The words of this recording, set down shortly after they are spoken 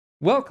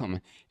Welcome!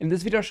 In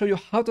this video I'll show you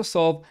how to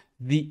solve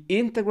the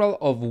integral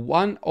of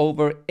 1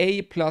 over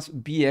a plus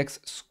bx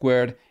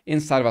squared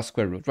inside of a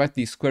square root, right?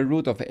 The square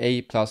root of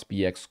a plus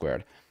bx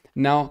squared.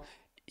 Now,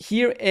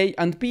 here a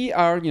and b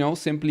are,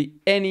 simply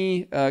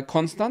any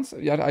constants.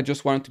 Yeah, I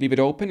just wanted to leave it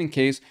open in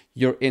case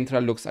your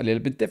integral looks a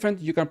little bit different.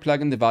 You can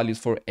plug in the values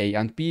for a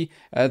and b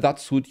that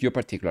suit your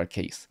particular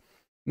case.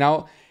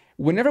 Now,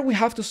 whenever we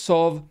have to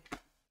solve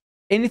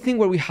anything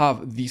where we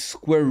have the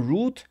square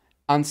root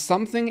and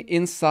something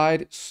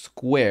inside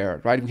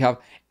squared, right? We have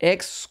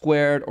x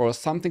squared or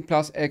something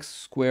plus x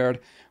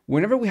squared.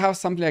 Whenever we have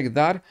something like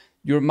that,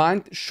 your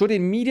mind should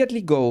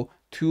immediately go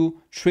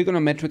to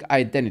trigonometric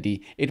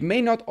identity. It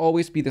may not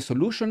always be the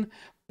solution,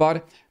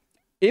 but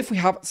if we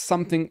have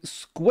something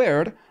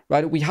squared,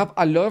 right, we have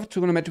a lot of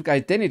trigonometric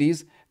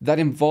identities that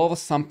involve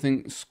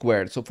something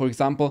squared. So for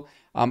example,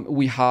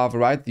 we have,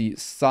 right, the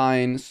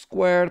sine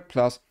squared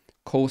plus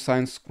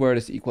cosine squared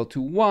is equal to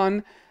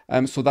 1.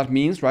 So that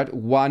means, right,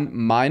 1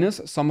 minus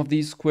some of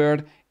these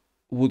squared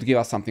would give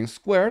us something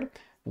squared.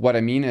 What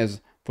I mean is,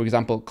 for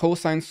example,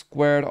 cosine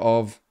squared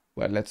of,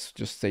 well, let's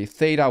just say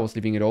theta. I was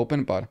leaving it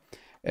open, but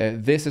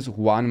this is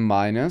 1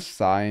 minus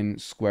sine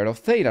squared of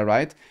theta,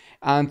 right?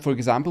 And for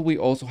example, we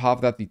also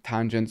have that the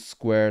tangent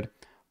squared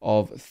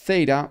of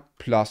theta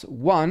plus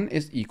 1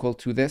 is equal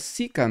to the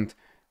secant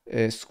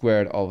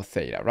squared of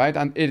theta, right?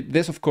 And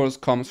this, of course,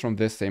 comes from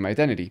this same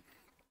identity.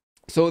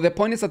 So the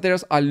point is that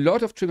there's a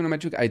lot of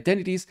trigonometric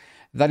identities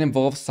that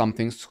involve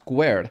something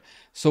squared.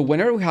 So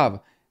whenever we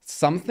have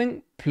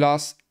something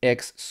plus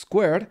x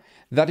squared,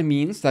 that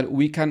means that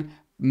we can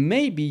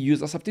maybe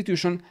use a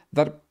substitution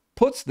that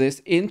puts this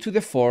into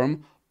the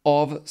form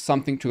of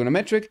something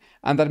trigonometric,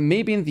 and that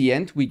maybe in the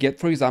end we get,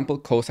 for example,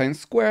 cosine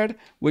squared,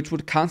 which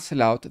would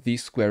cancel out the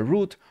square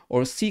root,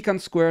 or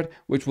secant squared,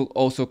 which will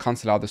also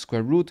cancel out the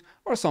square root,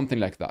 or something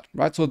like that,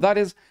 right? So that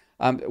is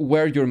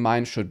where your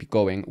mind should be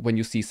going when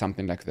you see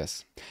something like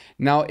this.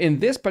 Now, in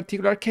this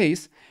particular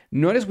case,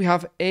 notice we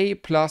have a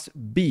plus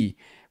b.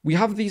 We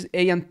have these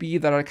a and b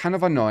that are kind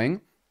of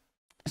annoying,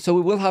 so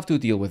we will have to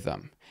deal with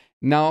them.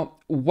 Now,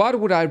 what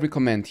would I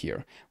recommend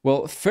here?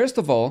 Well, first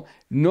of all,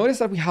 notice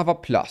that we have a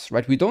plus,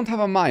 right? We don't have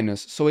a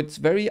minus, so it's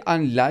very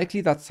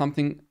unlikely that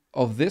something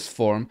of this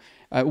form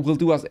will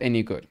do us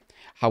any good.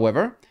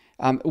 However,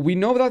 we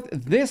know that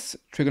this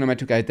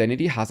trigonometric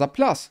identity has a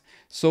plus.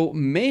 So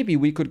maybe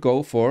we could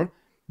go for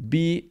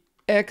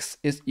bx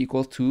is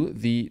equal to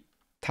the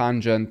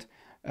tangent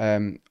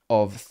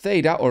of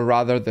theta, or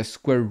rather the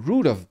square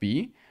root of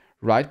b,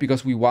 right?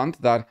 Because we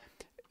want that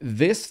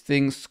this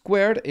thing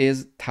squared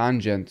is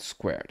tangent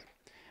squared,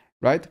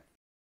 right?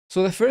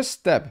 So the first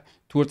step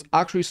towards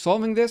actually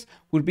solving this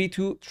would be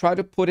to try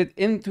to put it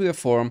into the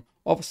form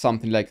of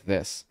something like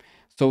this.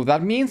 So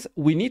that means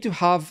we need to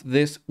have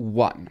this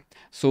 1.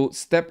 So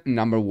step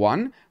number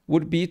 1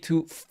 would be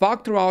to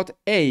factor out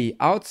a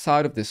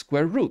outside of the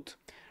square root,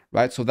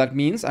 right? So that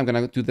means I'm going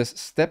to do this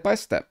step by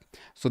step.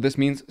 So this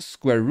means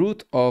square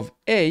root of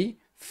a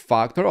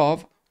factor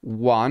of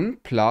 1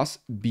 plus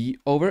b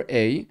over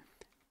a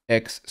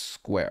x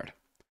squared,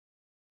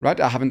 right?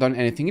 I haven't done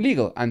anything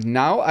illegal. And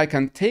now I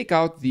can take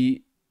out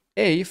the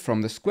a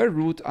from the square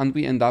root, and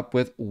we end up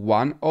with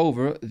 1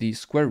 over the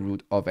square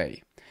root of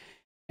a.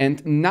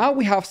 And now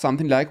we have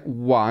something like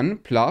 1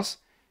 plus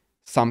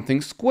something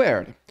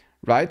squared,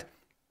 right?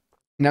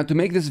 Now, to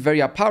make this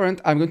very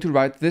apparent, I'm going to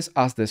write this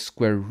as the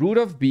square root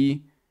of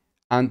b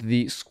and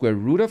the square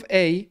root of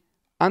a,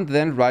 and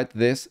then write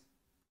this,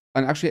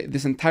 and actually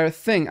this entire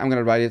thing, I'm going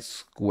to write it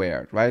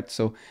squared, right?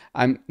 So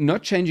I'm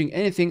not changing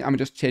anything, I'm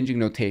just changing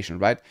notation,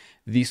 right?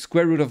 The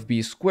square root of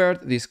b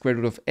squared, the square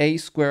root of a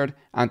squared,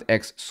 and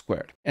x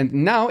squared. And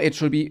now it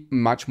should be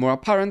much more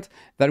apparent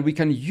that we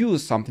can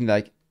use something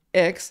like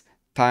x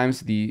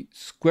times the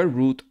square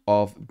root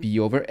of b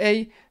over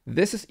a.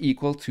 This is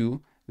equal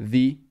to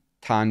the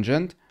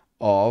tangent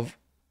of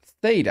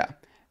theta,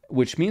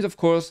 which means, of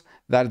course,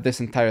 that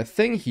this entire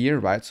thing here,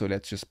 right? So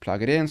let's just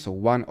plug it in. So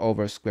 1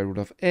 over square root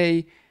of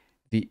a,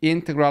 the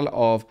integral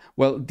of,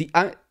 well,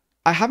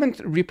 I haven't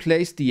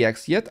replaced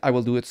dx yet. I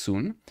will do it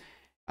soon.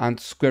 And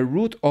square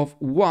root of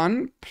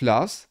 1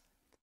 plus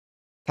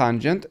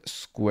tangent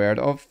squared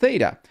of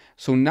theta.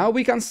 So now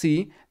we can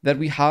see that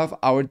we have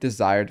our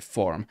desired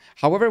form.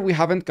 However, we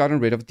haven't gotten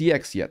rid of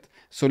dx yet.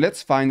 So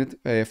let's find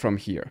it from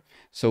here.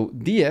 So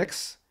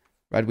dx,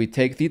 right, we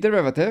take the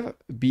derivative,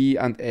 b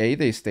and a,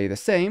 they stay the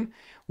same.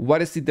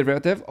 What is the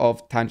derivative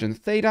of tangent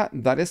theta?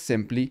 That is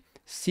simply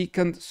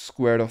secant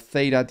squared of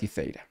theta d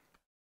theta.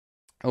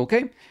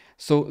 Okay,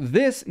 so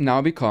this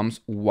now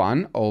becomes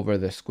 1 over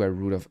the square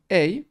root of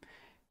a,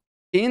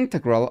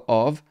 integral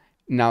of,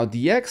 now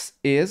dx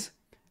is,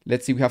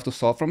 let's see, we have to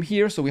solve from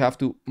here. So we have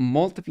to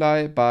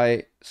multiply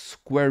by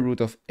square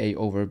root of a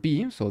over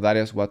b. So that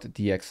is what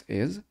dx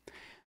is.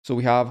 So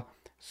we have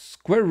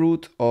square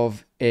root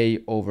of a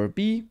over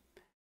b,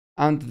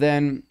 and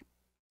then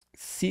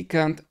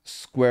secant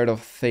squared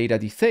of theta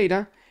d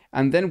theta.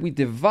 And then we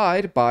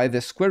divide by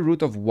the square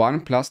root of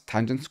 1 plus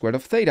tangent squared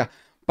of theta.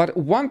 But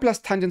 1 plus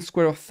tangent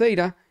squared of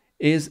theta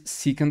is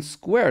secant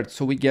squared.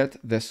 So we get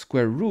the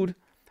square root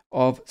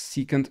of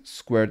secant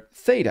squared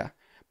theta.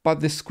 But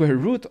the square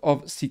root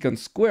of secant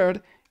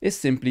squared is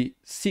simply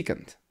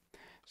secant.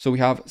 So we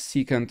have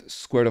secant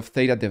squared of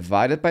theta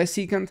divided by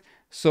secant.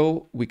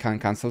 So we can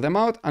cancel them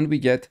out and we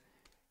get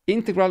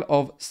integral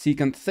of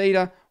secant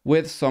theta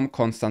with some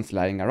constants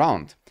lying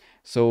around.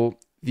 So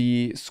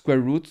the square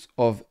roots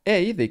of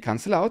a, they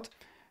cancel out.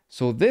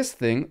 So this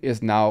thing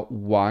is now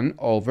 1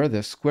 over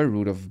the square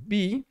root of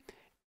b,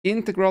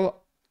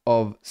 integral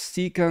of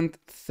secant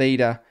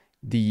theta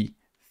d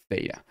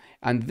theta.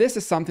 And this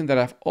is something that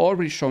I've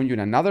already shown you in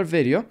another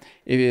video.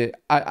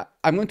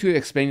 I'm going to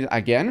explain it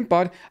again,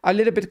 but a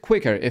little bit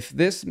quicker. If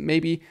this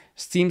maybe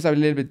seems a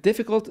little bit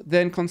difficult,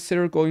 then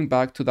consider going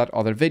back to that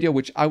other video,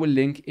 which I will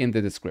link in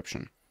the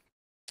description.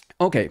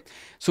 Okay,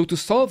 so to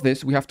solve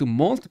this, we have to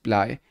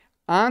multiply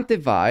and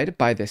divide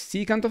by the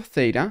secant of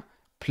theta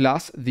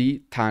plus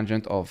the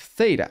tangent of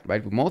theta,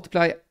 right? We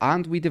multiply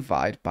and we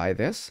divide by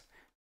this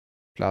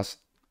plus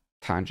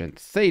tangent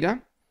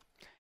theta.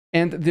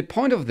 And the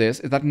point of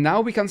this is that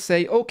now we can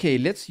say, okay,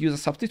 let's use a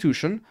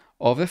substitution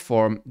of the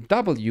form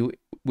w,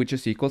 which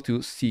is equal to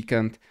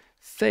secant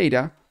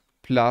theta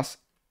plus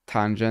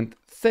tangent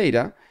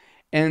theta.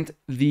 And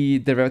the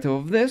derivative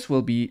of this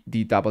will be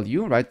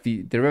dw, right?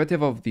 The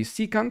derivative of the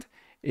secant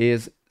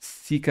is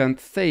secant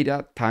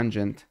theta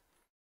tangent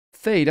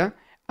theta.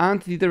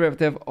 And the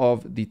derivative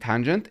of the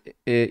tangent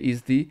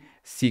is the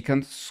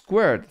secant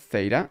squared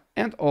theta.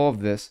 And all of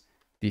this,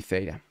 the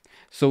theta.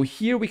 So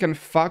here we can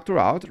factor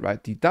out,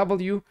 right, the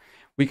w,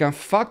 we can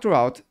factor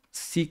out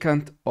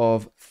secant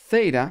of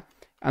theta,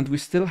 and we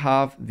still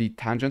have the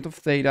tangent of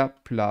theta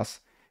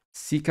plus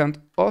secant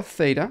of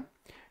theta.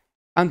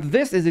 And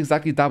this is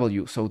exactly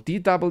w. So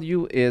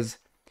dw is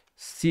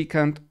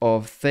secant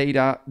of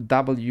theta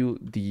w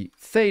d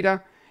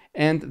theta,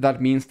 and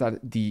that means that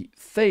the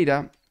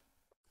theta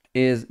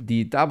is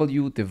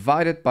dw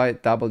divided by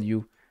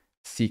w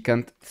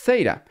secant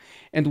theta.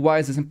 And why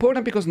is this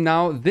important? Because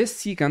now this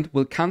secant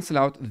will cancel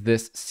out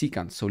this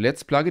secant. So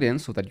let's plug it in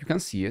so that you can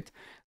see it.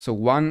 So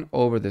 1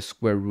 over the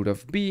square root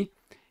of b,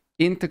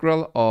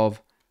 integral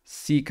of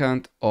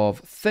secant of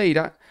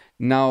theta.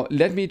 Now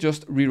let me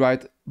just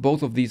rewrite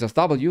both of these as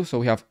w. So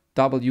we have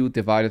w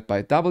divided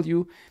by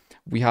w.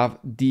 We have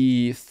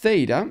d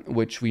theta,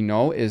 which we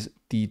know is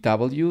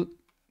dw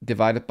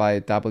divided by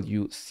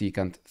w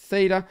secant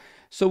theta.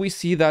 So we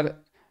see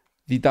that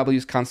the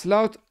w's cancel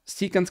out,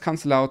 secants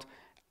cancel out,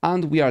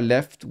 and we are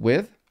left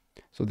with,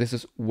 so this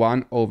is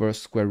 1 over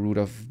square root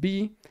of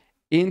b,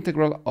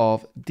 integral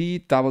of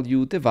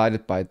dw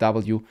divided by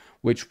w,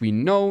 which we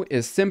know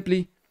is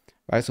simply,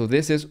 right, so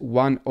this is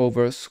 1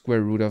 over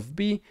square root of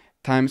b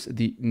times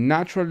the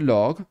natural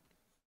log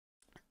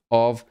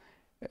of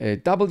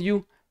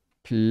w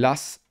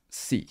plus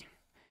c.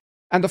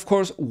 And of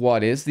course,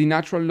 what is the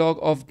natural log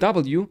of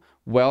w?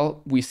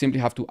 Well, we simply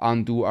have to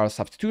undo our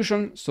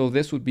substitution. So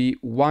this would be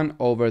 1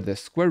 over the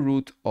square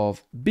root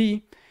of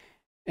b.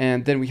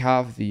 And then we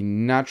have the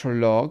natural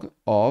log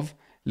of,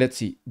 let's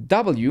see,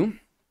 w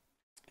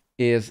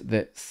is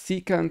the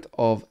secant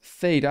of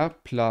theta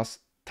plus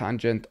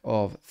tangent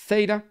of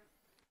theta.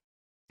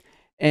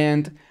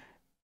 And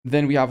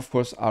then we have, of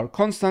course, our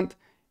constant.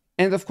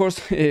 And of course,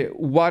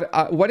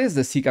 what is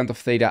the secant of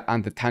theta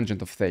and the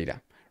tangent of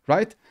theta,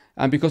 right?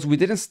 And because we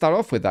didn't start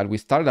off with that, we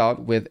started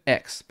out with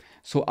x.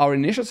 So our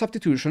initial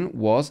substitution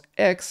was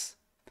x.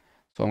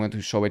 So I'm going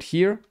to show it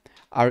here.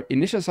 Our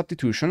initial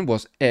substitution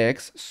was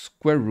x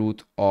square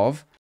root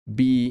of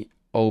b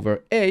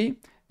over a.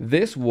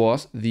 This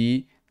was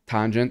the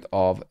tangent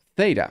of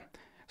theta.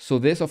 So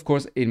this, of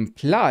course,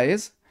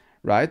 implies,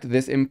 right?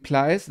 This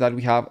implies that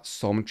we have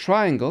some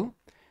triangle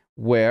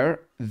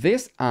where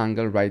this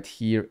angle right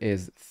here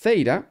is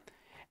theta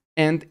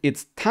and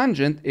its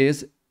tangent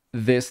is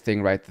this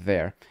thing right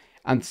there.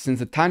 And since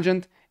the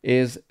tangent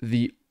is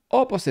the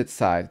opposite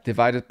side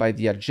divided by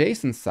the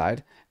adjacent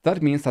side,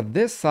 that means that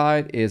this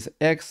side is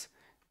x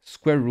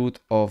square root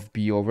of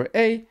b over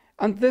a,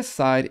 and this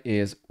side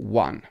is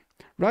 1,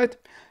 right?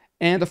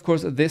 And of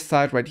course, this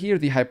side right here,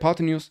 the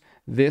hypotenuse,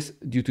 this,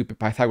 due to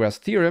Pythagoras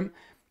theorem,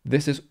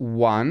 this is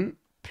 1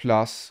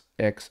 plus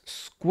x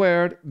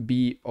squared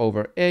b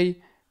over a,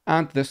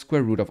 and the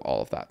square root of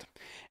all of that.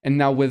 And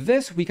now with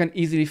this, we can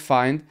easily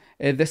find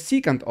the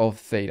secant of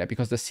theta,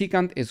 because the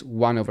secant is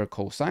 1 over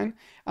cosine.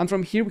 And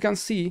from here, we can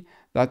see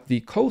that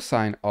the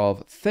cosine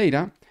of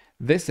theta,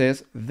 this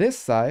is this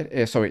side,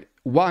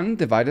 1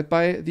 divided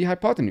by the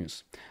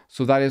hypotenuse.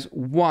 So that is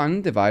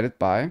 1 divided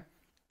by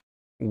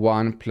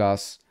 1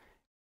 plus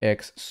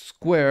x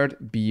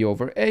squared b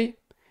over a.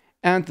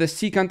 And the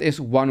secant is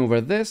 1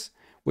 over this,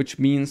 which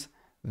means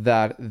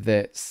that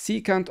the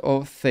secant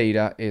of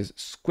theta is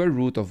square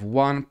root of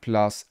 1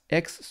 plus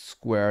x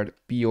squared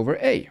b over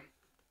a.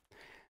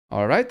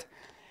 All right.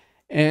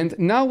 And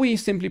now we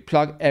simply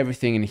plug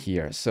everything in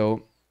here.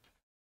 So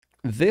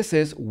this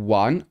is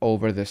 1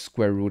 over the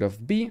square root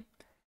of b.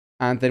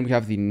 And then we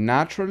have the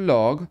natural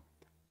log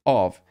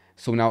of,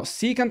 so now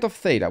secant of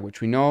theta, which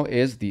we know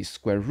is the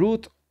square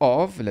root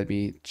of, let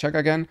me check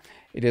again,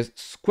 it is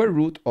square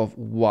root of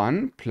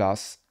 1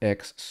 plus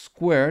x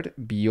squared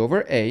b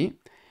over a,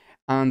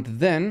 and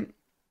then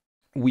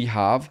we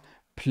have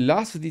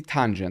plus the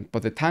tangent,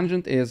 but the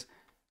tangent is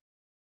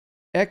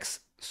x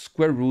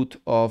square root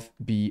of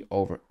b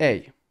over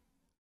a.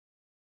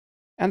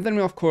 And then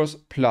we, of course,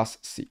 plus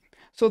c.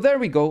 So there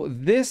we go.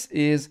 This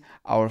is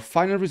our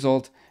final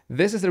result.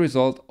 This is the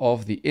result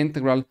of the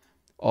integral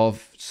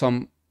of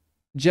some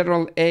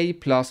general a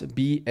plus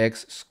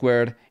bx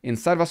squared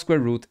inside of a square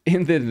root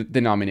in the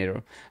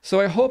denominator. So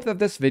I hope that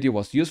this video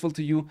was useful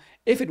to you.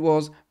 If it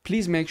was,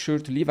 please make sure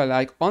to leave a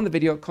like on the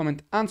video,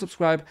 comment and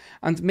subscribe,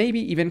 and maybe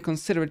even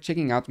consider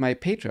checking out my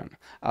Patreon.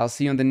 I'll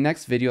see you on the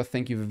next video.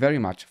 Thank you very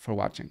much for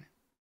watching.